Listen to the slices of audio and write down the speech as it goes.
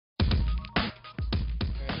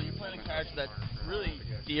character that's really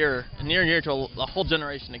near and dear to a whole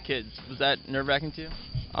generation of kids. Was that nerve-wracking to you?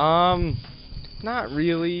 Not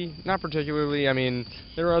really, not particularly. I mean,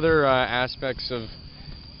 there are other aspects of,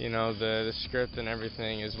 you know, the script and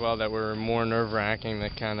everything as well that were more nerve-wracking.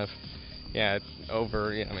 That kind of, yeah, I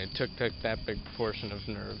mean, it took that big portion of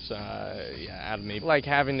nerves, out of me. Like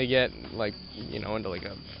having to get, like, you know, into like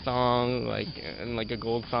a thong, and like a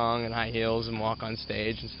gold thong and high heels and walk on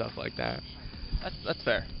stage and stuff like that. That's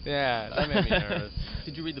fair. Yeah, that made me nervous.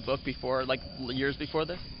 Did you read the book before, like years before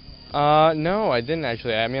this? No, I didn't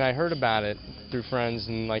actually. I mean, I heard about it through friends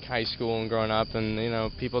in like high school and growing up, and you know,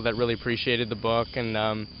 people that really appreciated the book. And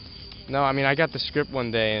no, I mean, I got the script one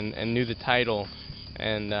day and knew the title,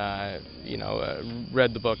 and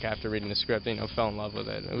read the book after reading the script. You know, fell in love with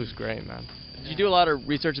it. It was great, man. Did you do a lot of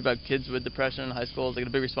research about kids with depression in high school? Is it a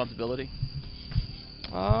big responsibility?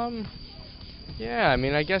 Yeah, I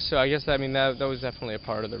mean, I guess so. I guess that was definitely a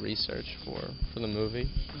part of the research for the movie.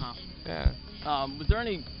 Uh-huh. Yeah. Was there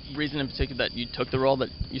any reason in particular that you took the role, that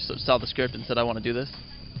you saw the script and said, I want to do this?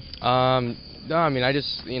 No, I mean, I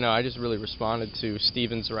just really responded to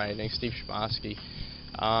Steven's writing, Steve Chbosky.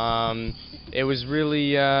 It was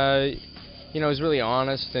really, it was really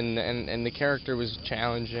honest, and the character was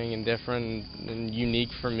challenging and different and unique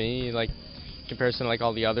for me, like, in comparison to like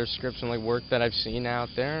all the other scripts and like work that I've seen out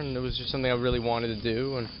there, and it was just something I really wanted to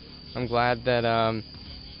do, and I'm glad that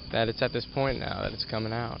that it's at this point now, that it's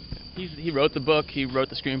coming out. He wrote the book, he wrote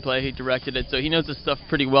the screenplay, he directed it, so he knows this stuff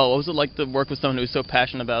pretty well. What was it like to work with someone who's so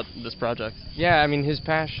passionate about this project? Yeah, I mean, his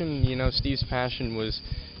passion, Steve's passion was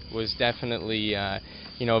definitely,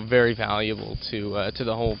 very valuable to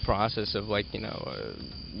the whole process of, like,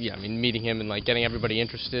 meeting him and like getting everybody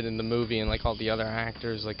interested in the movie and like all the other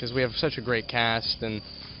actors, like, because we have such a great cast, and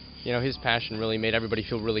his passion really made everybody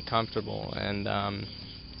feel really comfortable, and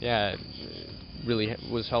it really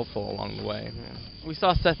was helpful along the way. Yeah. We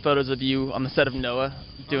saw set photos of you on the set of Noah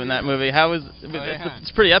doing that movie. How was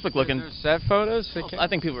it's pretty epic looking. There's set photos? Well, I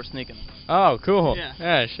think people were sneaking. Oh, cool.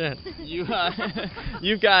 Yeah, shit. You've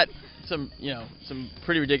got some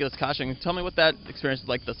pretty ridiculous costuming. Tell me what that experience was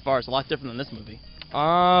like thus far. It's a lot different than this movie.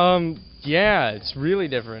 Yeah, it's really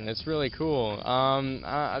different. It's really cool.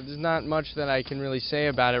 There's not much that I can really say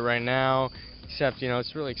about it right now, except,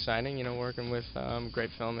 it's really exciting, working with a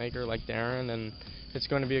great filmmaker like Darren, and it's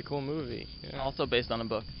going to be a cool movie. Yeah. Also based on a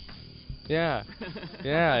book. Yeah.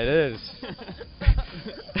 Yeah, it is.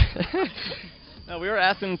 No, we were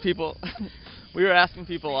asking people, these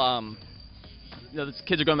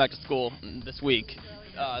kids are going back to school this week,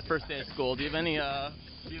 first day of school. Do you have any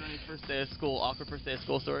first day of school, awkward first day of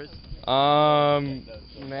school stories?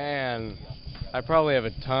 Man, I probably have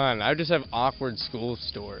a ton. I just have awkward school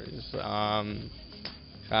stories.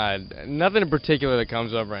 God, nothing in particular that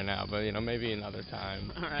comes up right now, but maybe another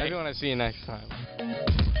time. All right. Maybe when I see you next time.